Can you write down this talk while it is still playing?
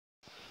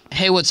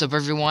Hey, what's up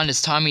everyone,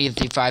 it's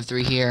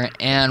Tommy353 here,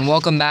 and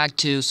welcome back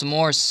to some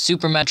more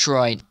Super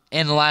Metroid.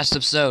 In the last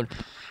episode,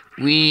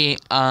 we,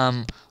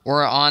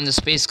 were on the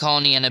space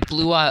colony and it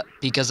blew up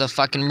because of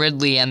fucking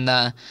Ridley and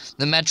the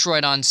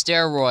Metroid on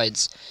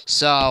steroids.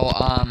 So,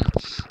 oh,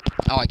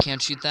 I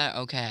can't shoot that?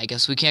 Okay, I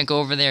guess we can't go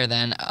over there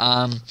then.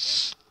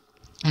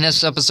 In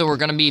this episode, we're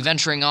gonna be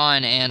venturing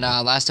on, and,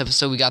 last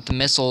episode we got the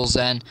missiles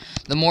and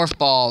the morph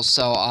balls,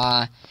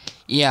 so,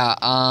 yeah,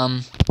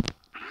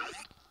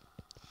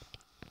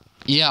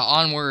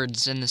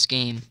 onwards in this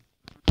game,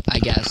 I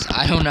guess.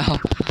 I don't know.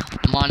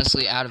 I'm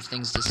honestly out of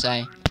things to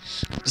say.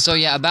 So,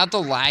 yeah, about the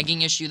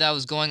lagging issue that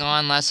was going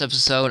on last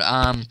episode,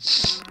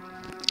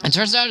 it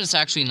turns out it's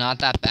actually not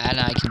that bad and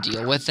I can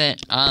deal with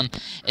it.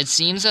 It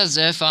seems as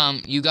if,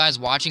 you guys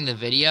watching the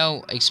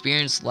video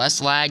experience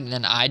less lag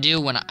than I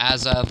do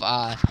as of,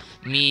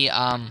 me,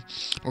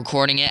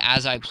 recording it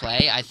as I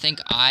play. I think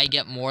I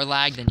get more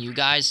lag than you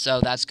guys, so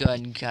that's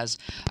good, because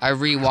I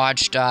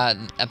rewatched,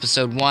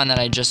 episode 1 that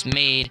I just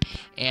made,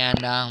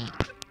 and,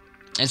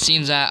 it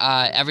seems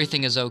that,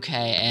 everything is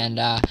okay, and,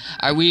 I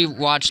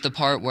rewatched the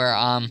part where,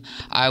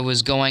 I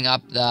was going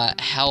up the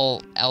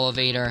hell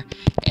elevator,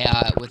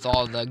 with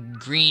all the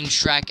green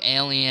Shrek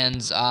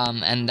aliens,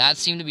 and that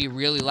seemed to be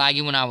really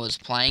laggy when I was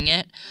playing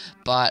it,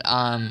 but,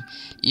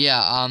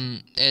 yeah,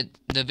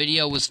 the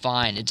video was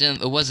fine. It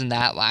wasn't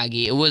that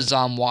laggy. It was,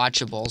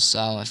 watchable,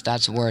 so, if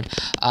that's a word.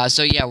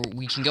 So yeah,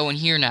 we can go in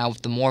here now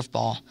with the morph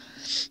ball.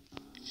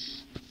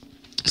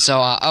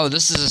 So, oh,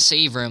 this is a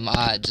save room.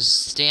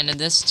 Just stand in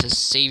this to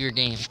save your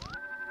game.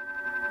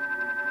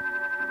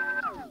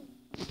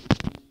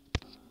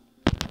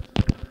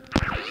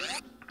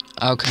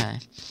 Okay.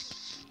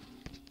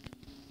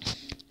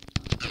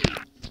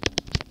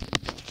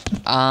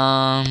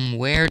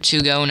 Where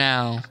to go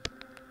now?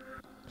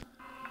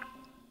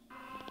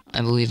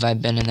 I believe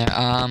I've been in there.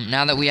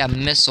 Now that we have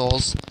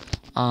missiles,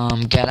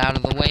 get out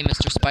of the way,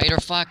 Mr.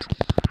 Spiderfuck.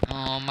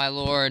 Oh, my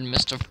lord,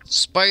 Mr.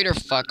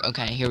 Spiderfuck.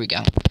 Okay, here we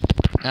go.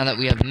 Now that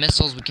we have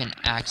missiles, we can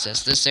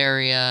access this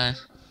area.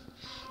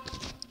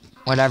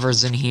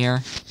 Whatever's in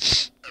here.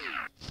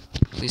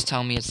 Please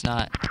tell me it's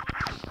not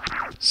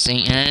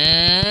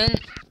Satan.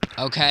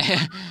 Okay.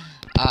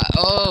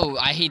 Oh,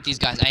 I hate these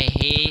guys. I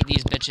hate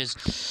these bitches.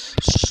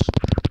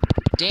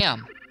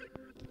 Damn.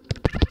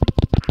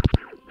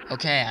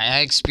 Okay,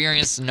 I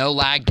experienced no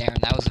lag there,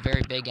 and that was a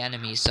very big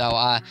enemy.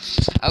 So,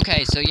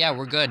 okay, so yeah,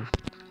 we're good.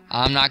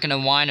 I'm not gonna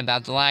whine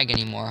about the lag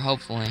anymore,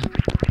 hopefully.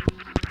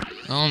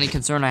 The only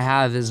concern I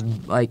have is,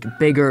 like,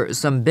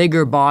 some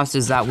bigger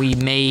bosses that we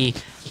may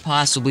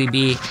possibly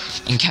be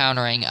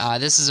encountering.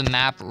 This is a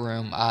map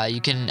room. You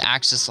can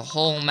access the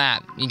whole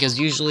map, because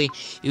usually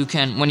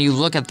when you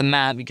look at the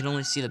map, you can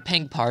only see the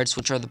pink parts,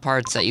 which are the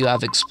parts that you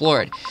have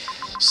explored.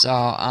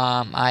 So,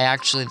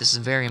 this is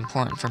very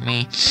important for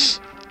me.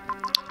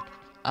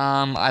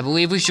 I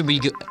believe we should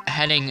be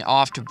heading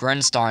off to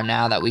Brinstar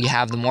now that we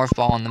have the morph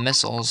ball and the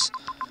missiles.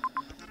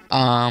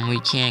 We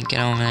can't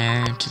get over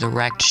there to the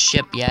wrecked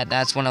ship yet.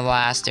 That's one of the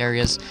last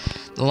areas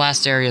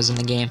in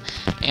the game.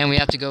 And we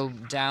have to go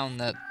down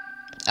the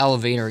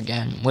elevator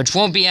again, which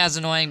won't be as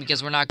annoying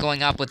because we're not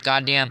going up with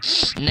goddamn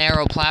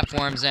narrow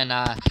platforms and,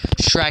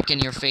 Shrek in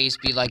your face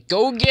be like,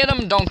 go get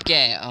him,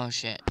 donkey! Oh,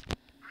 shit.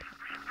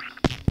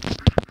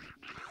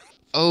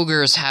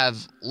 Ogres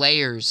have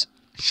layers.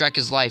 Shrek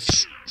is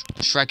life.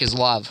 Shrek is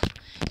love.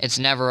 It's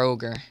never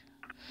ogre.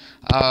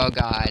 Oh,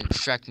 God.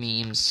 Shrek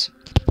memes.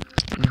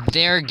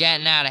 They're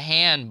getting out of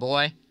hand,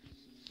 boy.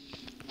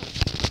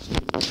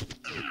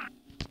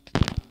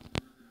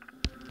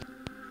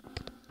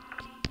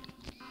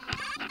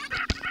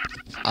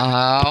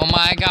 Oh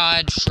my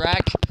god,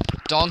 Shrek.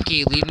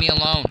 Donkey, leave me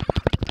alone.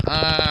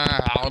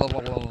 Ow.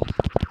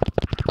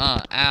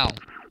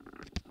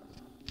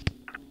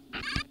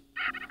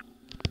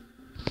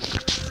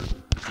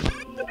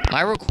 Am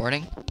I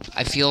recording?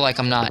 I feel like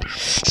I'm not.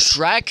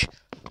 Shrek,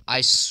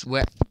 I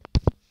swear.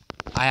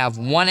 I have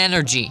 1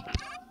 energy.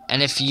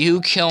 And if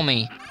you kill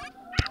me,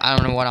 I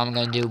don't know what I'm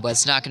gonna do, but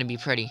it's not gonna be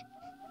pretty.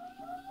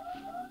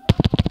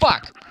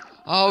 Fuck!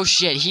 Oh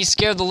shit, he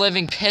scared the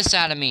living piss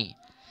out of me.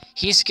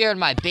 He scared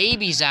my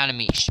babies out of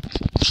me.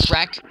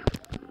 Shrek.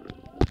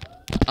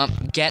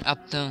 Get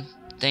up the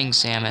thing,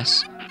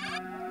 Samus.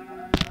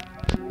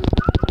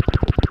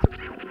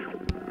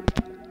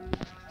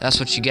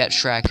 That's what you get,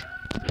 Shrek.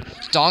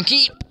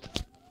 Donkey!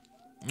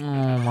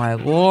 Oh my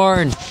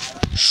lord.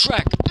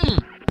 Shrek!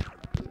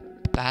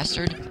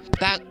 Bastard.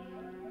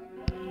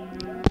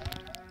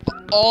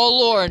 Oh,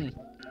 Lord.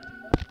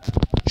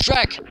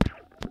 Shrek.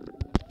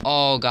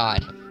 Oh,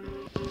 God.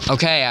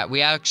 Okay,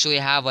 we actually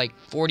have, like,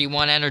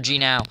 41 energy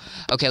now.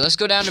 Okay, let's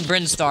go down to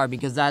Brinstar,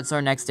 because that's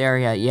our next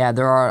area. Yeah,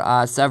 there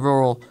are,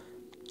 several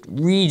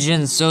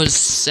regions, so to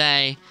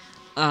say,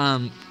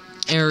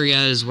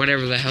 areas,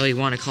 whatever the hell you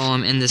want to call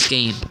them, in this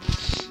game.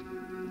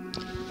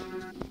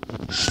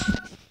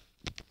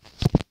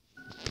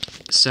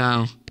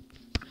 So,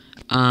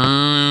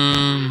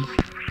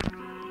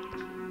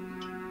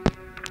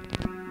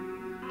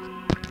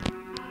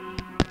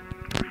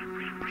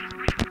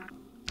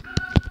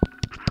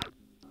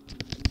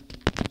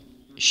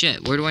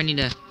 Shit, where do I need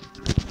to...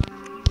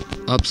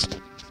 Oops.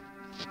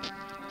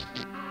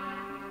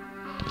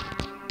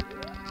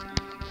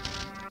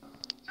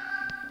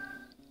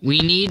 We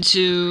need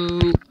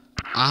to...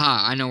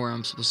 Aha, I know where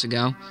I'm supposed to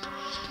go.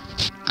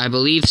 I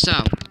believe so.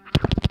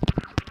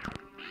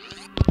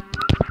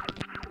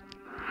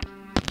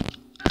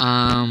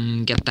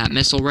 Get that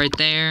missile right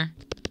there.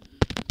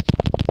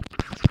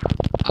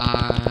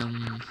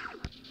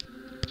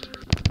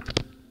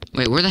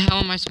 Wait, where the hell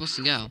am I supposed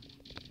to go?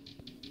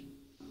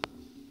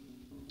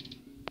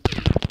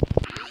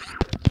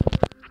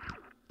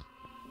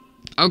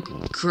 Oh,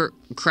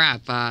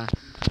 crap,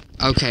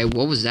 okay,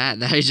 what was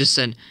that I just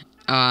said?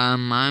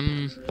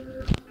 I'm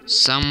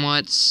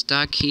somewhat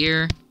stuck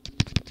here.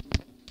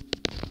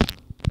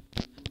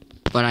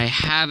 But I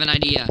have an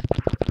idea.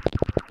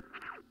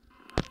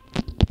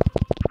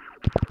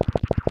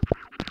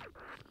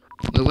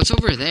 Wait, what's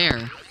over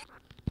there?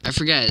 I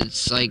forget,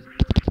 it's like...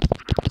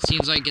 It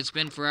seems like it's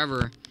been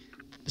forever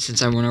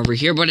since I went over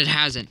here, but it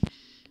hasn't.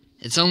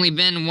 It's only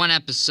been one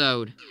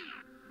episode.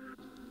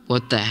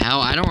 What the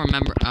hell? I don't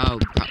remember. Oh,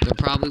 there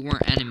probably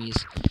weren't enemies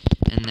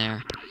in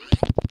there.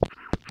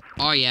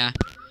 Oh, yeah.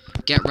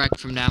 Get wrecked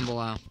from down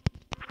below.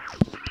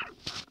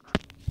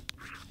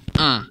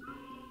 I'm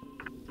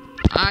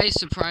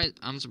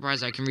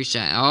surprised I can reach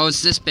that. Oh,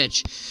 it's this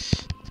bitch.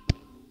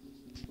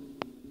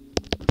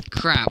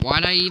 Crap,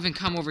 why'd I even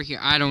come over here?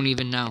 I don't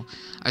even know.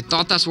 I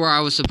thought that's where I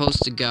was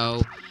supposed to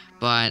go,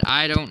 but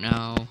I don't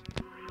know.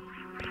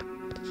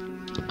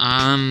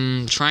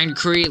 I'm trying to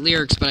create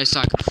lyrics, but I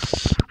suck.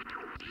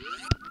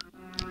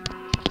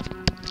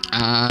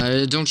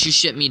 Don't you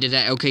shit me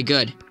today. Okay,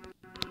 good.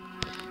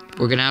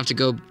 We're gonna have to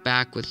go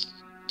back with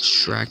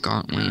Shrek,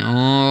 aren't we?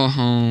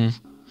 Oh.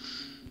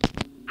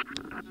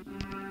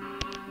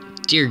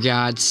 Dear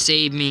God,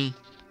 save me.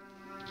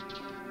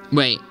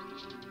 Wait.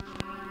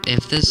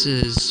 If this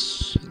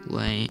is...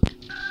 Wait.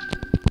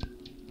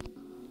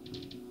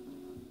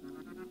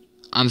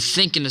 I'm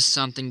thinking of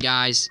something,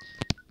 guys.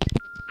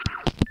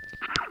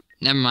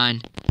 Never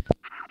mind.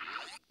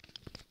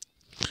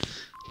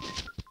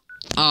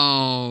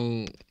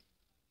 Oh.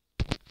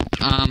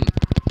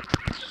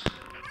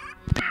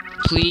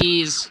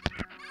 Please.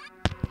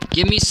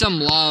 Give me some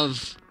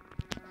love.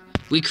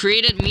 We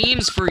created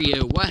memes for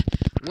you. What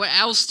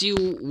else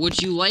would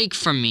you like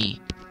from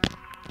me?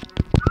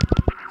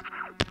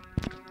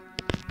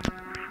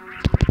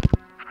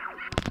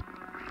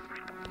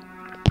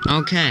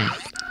 Okay.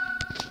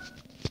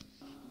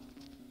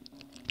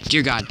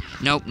 Dear God.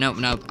 Nope.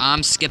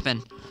 I'm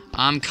skipping.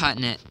 I'm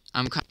cutting it.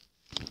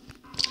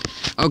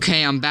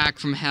 Okay, I'm back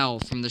from hell,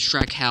 from the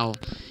Shrek hell.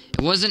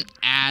 It wasn't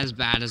as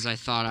bad as I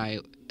thought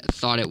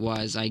it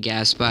was, I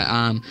guess, but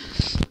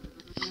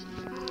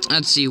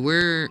let's see,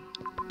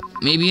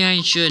 maybe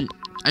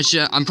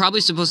I'm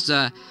probably supposed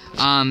to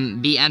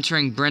be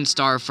entering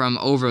Brinstar from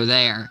over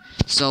there.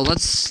 So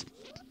let's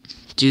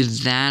do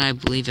that, I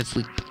believe,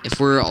 if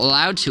we're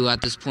allowed to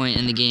at this point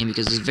in the game,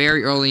 because it's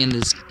very early in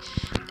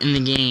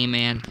the game,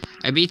 and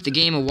I beat the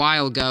game a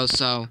while ago,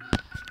 so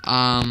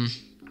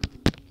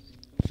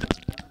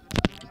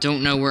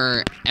don't know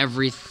where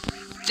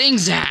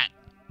everything's at.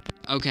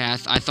 Okay,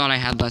 I thought I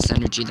had less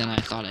energy than I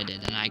thought I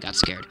did, and I got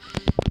scared.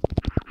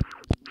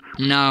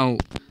 No.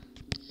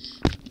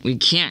 We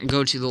can't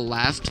go to the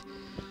left.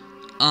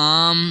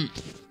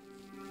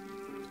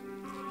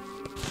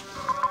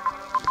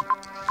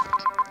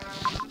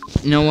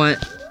 You know what?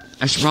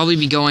 I should probably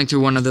be going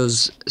through one of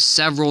those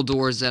several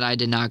doors that I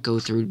did not go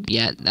through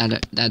yet.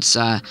 That's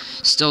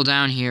still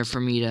down here for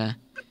me to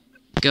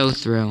go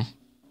through.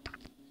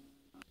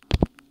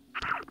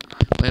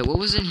 Wait, what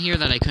was in here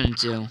that I couldn't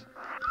do?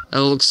 It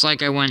looks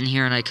like I went in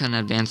here and I couldn't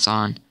advance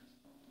on.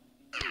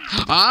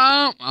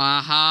 Oh!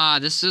 Aha!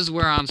 This is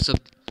where I'm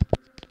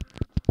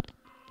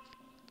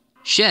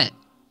Shit.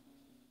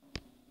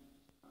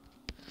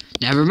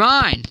 Never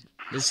mind.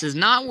 This is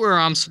not where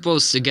I'm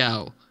supposed to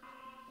go.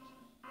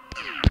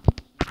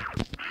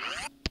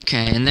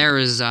 Okay, and there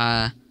is,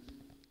 oh,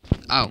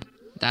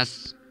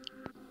 that's,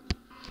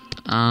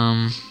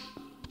 oh,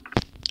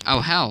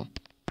 hell.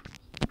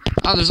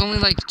 Oh, there's only,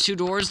 like, 2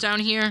 doors down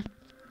here?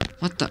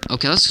 What the?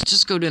 Okay, let's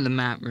just go to the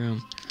map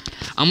room.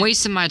 I'm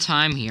wasting my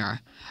time here.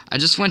 I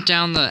just went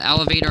down the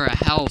elevator of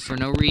hell for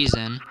no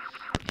reason,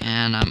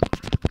 and I'm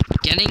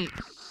getting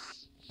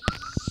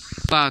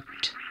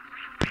fucked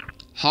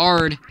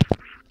hard.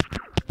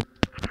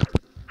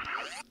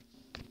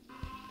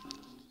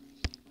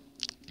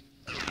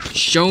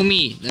 Show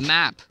me the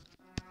map.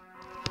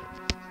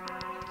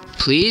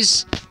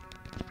 Please?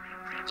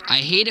 I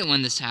hate it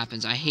when this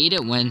happens. I hate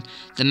it when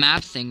the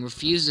map thing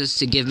refuses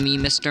to give me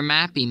Mr.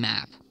 Mappy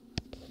map.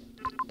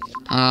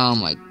 Oh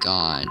my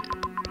god.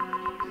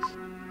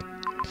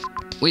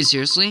 Wait,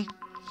 seriously?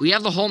 We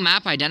have the whole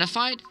map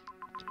identified?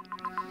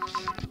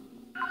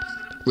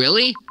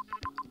 Really?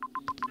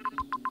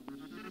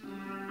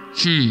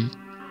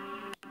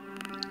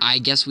 I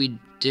guess we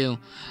do.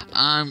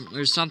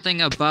 There's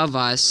something above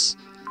us,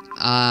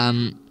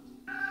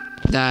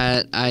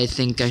 that I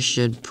think I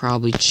should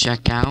probably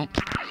check out.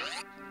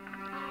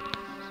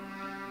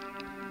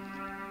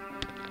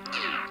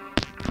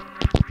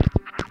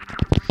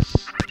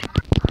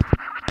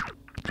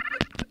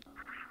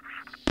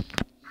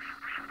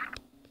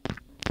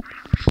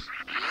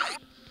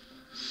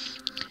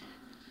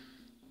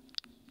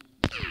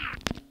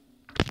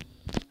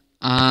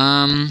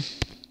 Um...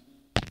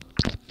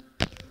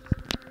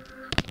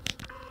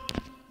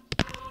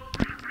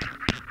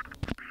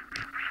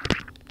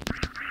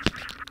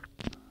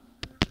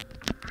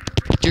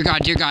 Dear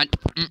God, dear God.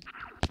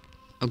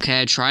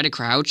 Okay, I try to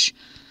crouch.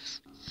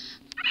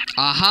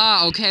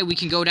 Aha, okay, we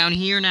can go down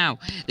here now.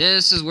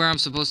 This is where I'm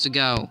supposed to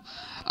go.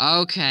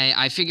 Okay,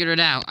 I figured it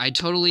out. I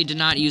totally did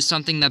not use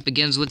something that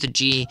begins with a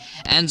G,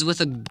 ends with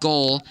a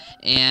goal,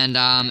 and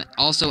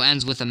also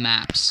ends with a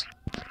maps.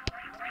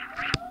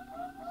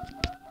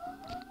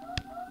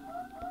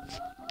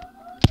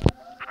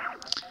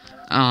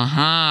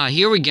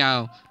 Here we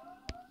go.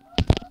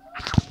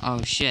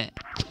 Oh, shit.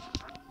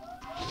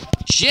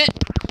 Shit!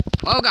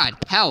 Oh, God.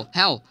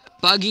 Hell.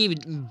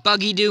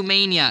 Buggy do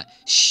mania.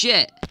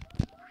 Shit.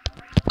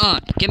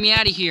 Get me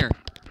out of here.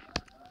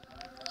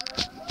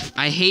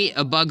 I hate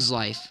A Bug's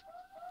Life.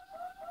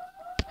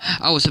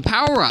 Oh, it's a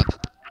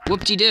power-up.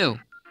 Whoop-de-doo.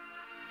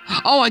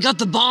 Oh, I got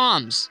the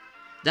bombs.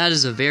 That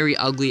is a very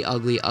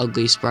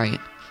ugly sprite.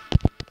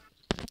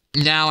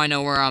 Now I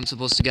know where I'm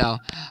supposed to go.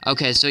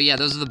 Okay, so yeah,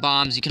 those are the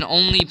bombs. You can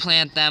only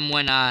plant them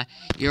when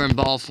you're in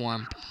ball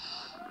form.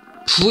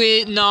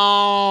 Please,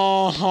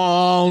 no,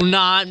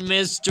 not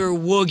Mr.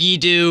 Woogie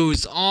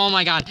Doos. Oh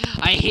my God,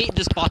 I hate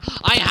this boss.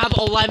 I have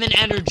 11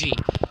 energy.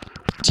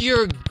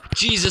 Dear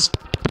Jesus,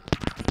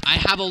 I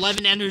have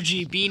 11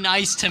 energy. Be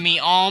nice to me.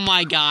 Oh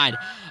my God.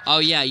 Oh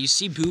yeah, you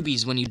see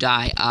boobies when you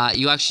die.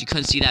 You actually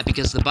couldn't see that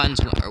because the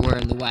buttons were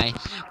in the way.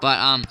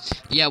 But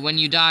yeah, when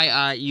you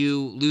die,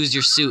 you lose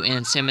your suit,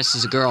 and Samus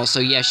is a girl,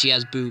 so yeah, she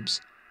has boobs.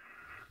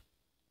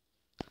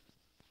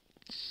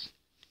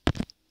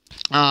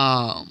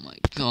 Oh my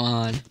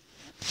God.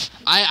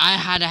 I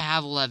had to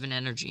have 11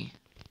 energy.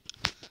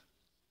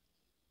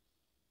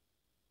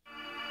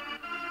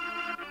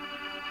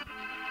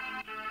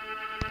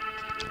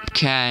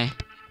 Okay.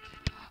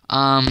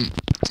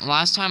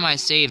 Last time I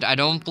saved, I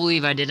don't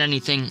believe I did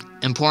anything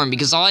important,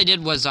 because all I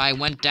did was I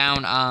went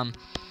down,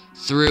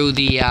 through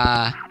the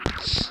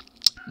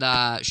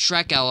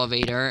Shrek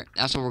elevator.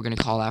 That's what we're gonna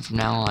call that from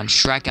now on,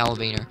 Shrek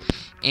elevator.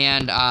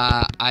 And,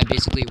 I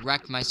basically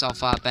wrecked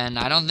myself up, and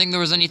I don't think there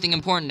was anything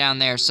important down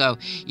there, so,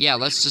 yeah,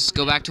 let's just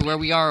go back to where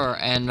we are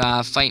and,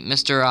 fight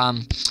Mr.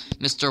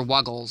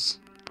 Wuggles.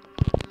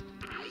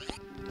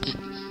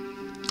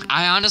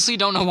 I honestly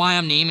don't know why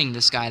I'm naming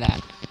this guy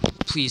that.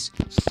 Please,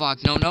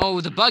 fuck,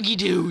 no, the Buggy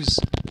Doos!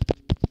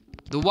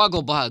 The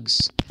Wuggle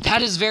Bugs.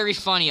 That is very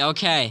funny,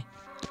 okay.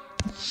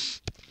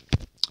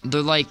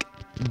 They're like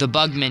the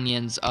bug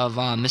minions of,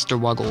 Mr.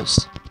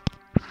 Wuggles.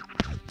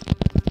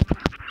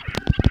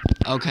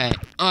 Okay.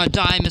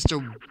 Die,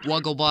 Mr.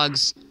 Wuggle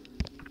Bugs.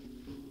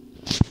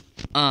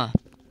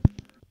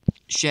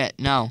 Shit,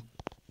 no.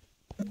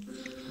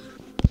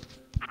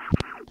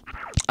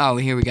 Oh,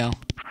 here we go.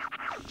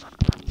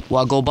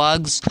 Wuggle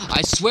Bugs.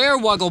 I swear,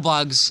 Wuggle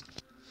Bugs.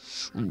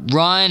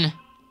 Run.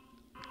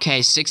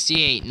 Okay,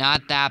 68.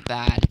 Not that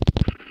bad.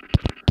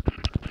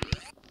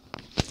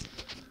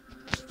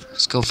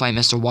 Let's go fight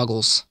Mr.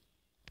 Wuggles.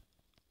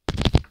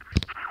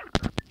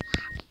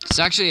 It's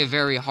actually a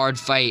very hard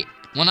fight.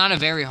 Well, not a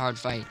very hard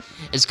fight.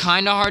 It's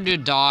kind of hard to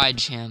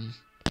dodge him.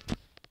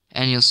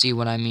 And you'll see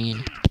what I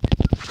mean.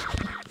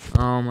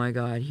 Oh my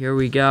God. Here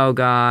we go,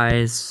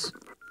 guys.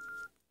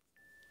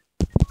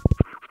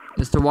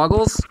 Mr.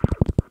 Wuggles?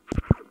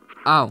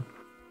 Oh.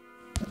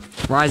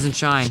 Rise and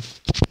shine.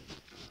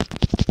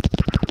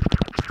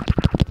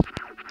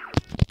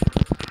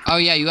 Oh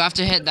yeah, you have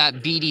to hit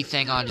that beady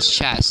thing on his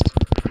chest.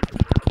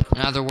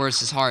 In other words,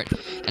 his heart.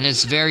 And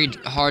it's very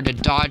hard to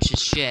dodge his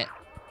shit.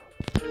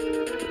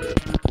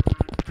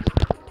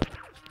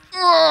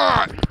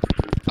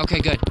 Okay,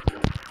 good.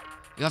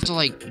 You have to,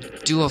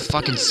 like, do a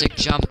fucking sick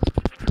jump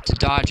to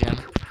dodge him.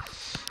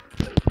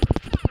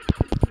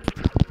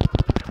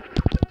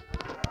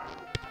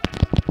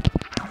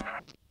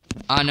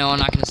 No, I'm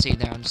not gonna stay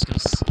there. I'm just gonna...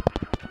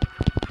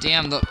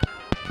 Damn, the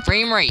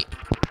frame rate.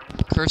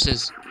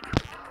 Curses.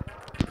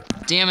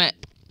 Damn it.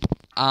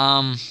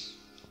 I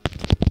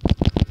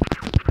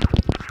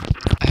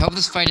hope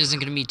this fight isn't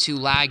gonna be too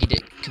laggy to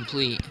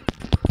complete.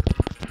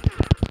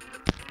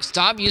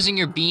 Stop using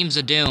your beams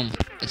of doom.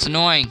 It's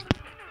annoying.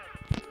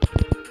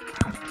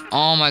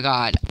 Oh my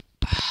God.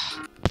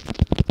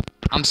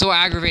 I'm so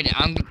aggravated.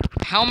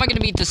 How am I gonna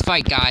beat this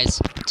fight,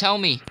 guys? Tell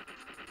me.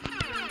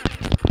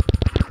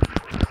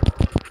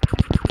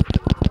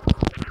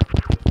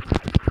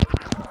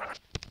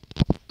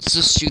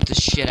 Let's just shoot the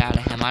shit out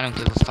of him. I don't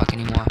give a fuck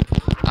anymore.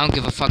 I don't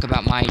give a fuck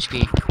about my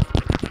HP.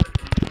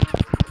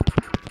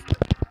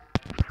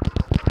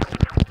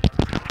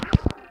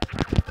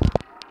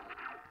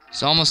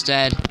 He's almost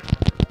dead.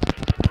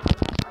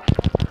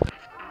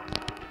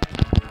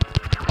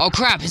 Oh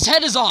crap, his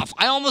head is off!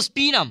 I almost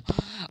beat him!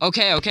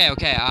 Okay,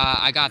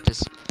 I got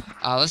this.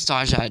 Let's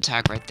dodge that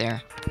attack right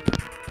there.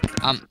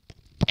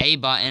 A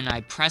button,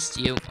 I pressed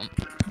you.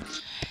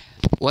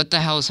 What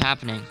the hell is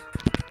happening?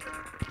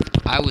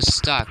 I was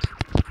stuck.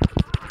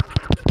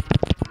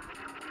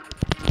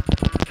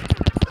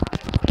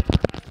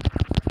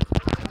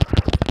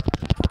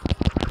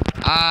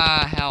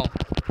 Hell.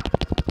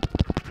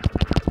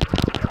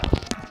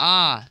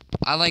 Ah,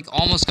 I like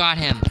almost got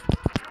him.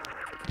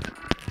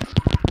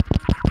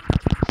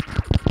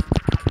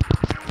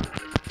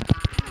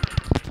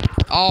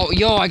 Oh,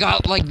 yo, I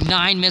got like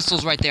 9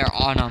 missiles right there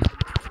on him.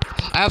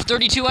 I have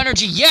 32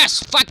 energy. Yes,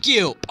 fuck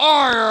you.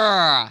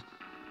 Arrgh.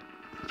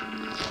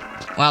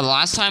 Wow, the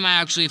last time I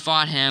actually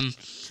fought him,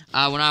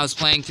 when I was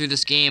playing through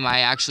this game, I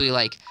actually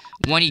like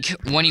when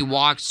he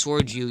walks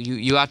towards you,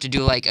 you have to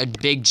do like a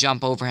big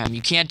jump over him.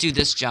 You can't do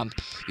this jump.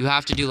 You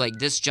have to do like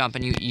this jump,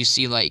 and you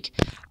see like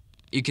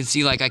you can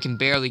see like I can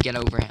barely get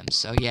over him.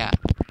 So yeah.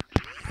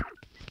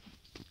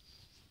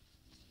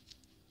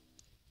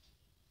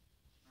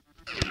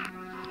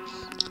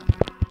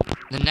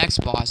 The next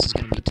boss is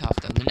gonna be tough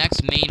though. The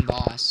next main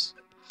boss.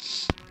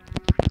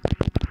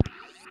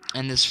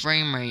 And this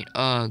frame rate,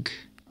 ugh.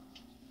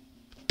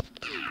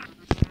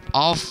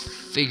 I'll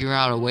figure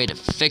out a way to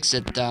fix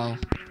it though.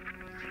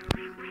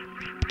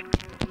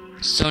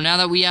 So now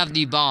that we have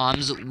the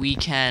bombs, we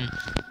can...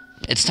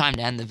 It's time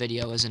to end the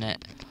video, isn't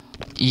it?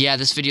 Yeah,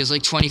 this video is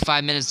like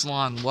 25 minutes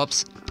long.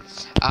 Whoops.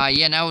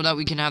 Yeah, now that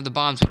we can have the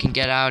bombs, we can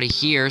get out of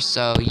here.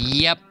 So,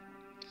 yep.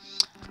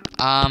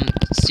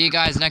 See you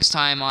guys next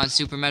time on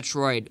Super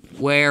Metroid,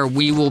 where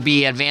we will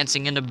be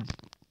advancing into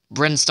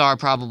Brinstar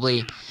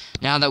probably,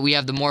 now that we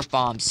have the morph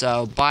bomb.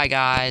 So, bye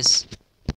guys.